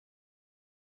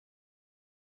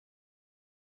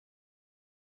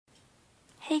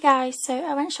Hey guys, so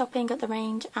I went shopping at the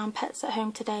Range and Pets at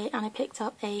Home today and I picked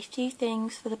up a few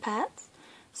things for the pets.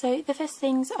 So the first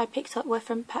things I picked up were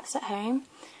from Pets at Home,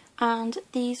 and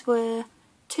these were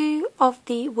two of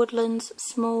the Woodlands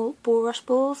small bulrush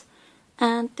balls,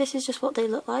 and this is just what they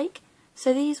look like.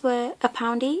 So these were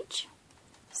 £1 each.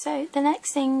 So the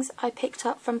next things I picked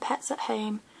up from Pets at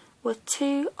Home were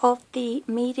two of the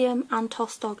medium and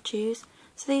toss dog chews.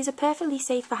 So these are perfectly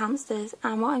safe for hamsters,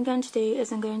 and what I'm going to do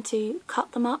is I'm going to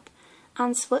cut them up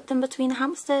and split them between the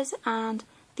hamsters, and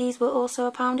these were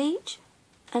also £1 each.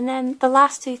 And then the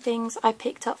last two things I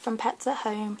picked up from Pets at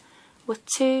Home were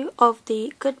two of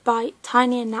the Good Bite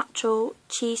Tiny and Natural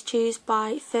cheese chews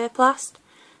by Furplast.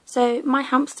 So my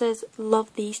hamsters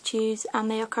love these chews and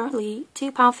they are currently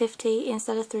 £2.50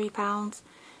 instead of £3.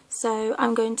 So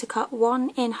I'm going to cut one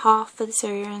in half for the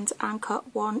Syrians and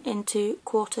cut one into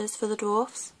quarters for the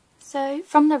dwarfs. So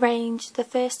from the Range, the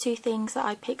first two things that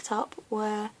I picked up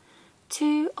were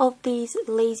two of these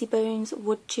Lazy Bones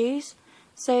wood chews.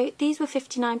 So these were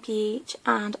 59p each,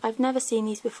 and I've never seen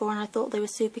these before and I thought they were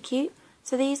super cute.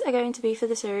 So these are going to be for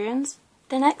the Syrians.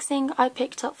 The next thing I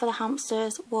picked up for the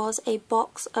hamsters was a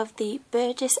box of the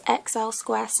Burgess XL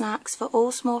Square Snacks for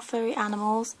all small furry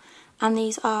animals, and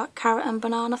these are carrot and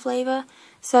banana flavour.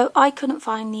 So I couldn't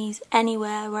find these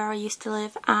anywhere where I used to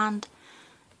live, and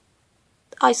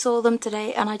I saw them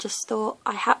today and I just thought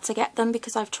I had to get them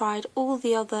because I've tried all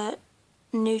the other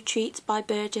new treats by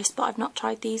Burgess but I've not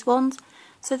tried these ones.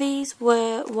 So these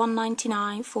were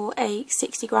 £1.99 for a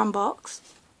 60g box.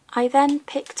 I then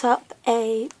picked up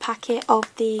a packet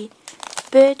of the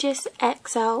Burgess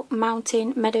XL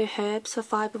Mountain Meadow Herbs for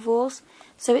Fibrivores.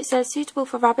 So it says suitable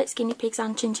for rabbits, guinea pigs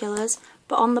and chinchillas,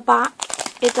 but on the back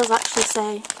it does actually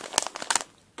say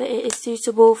that it is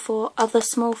suitable for other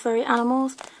small furry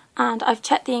animals, and I've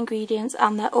checked the ingredients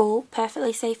and they're all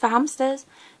perfectly safe for hamsters.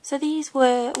 So these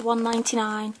were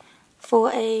 £1.99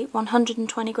 for a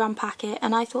 120g packet,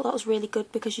 and I thought that was really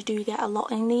good because you do get a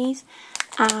lot in these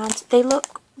and they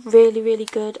look really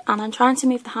good, and I'm trying to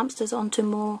move the hamsters onto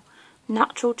more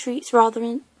natural treats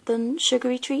rather than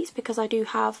sugary treats because I do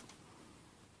have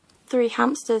 3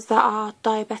 hamsters that are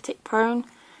diabetic prone.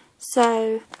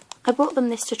 So I bought them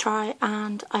this to try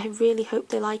and I really hope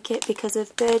they like it because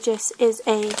of Burgess is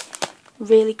a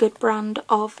really good brand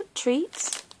of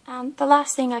treats. And the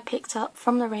last thing I picked up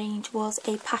from the Range was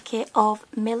a packet of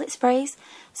millet sprays.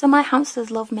 So my hamsters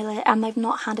love millet and they've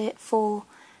not had it for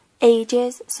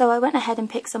ages, so I went ahead and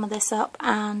picked some of this up,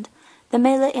 and the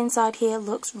millet inside here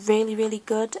looks really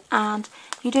good, and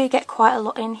you do get quite a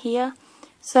lot in here.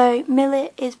 So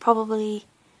millet is probably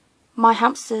my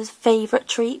hamster's favourite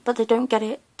treat, but they don't get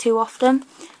it too often.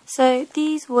 So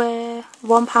these were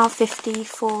 £1.50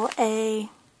 for a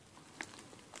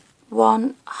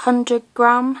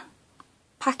 100g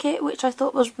packet, which I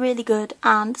thought was really good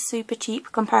and super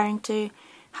cheap comparing to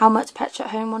how much Pets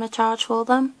at Home want to charge for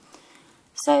them.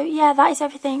 So yeah, that is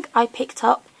everything I picked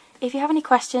up. If you have any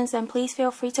questions then please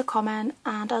feel free to comment,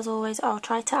 and as always I'll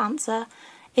try to answer.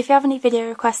 If you have any video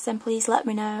requests then please let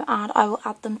me know and I will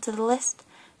add them to the list.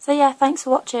 So yeah, thanks for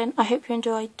watching, I hope you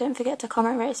enjoyed. Don't forget to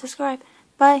comment, rate and subscribe.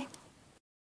 Bye!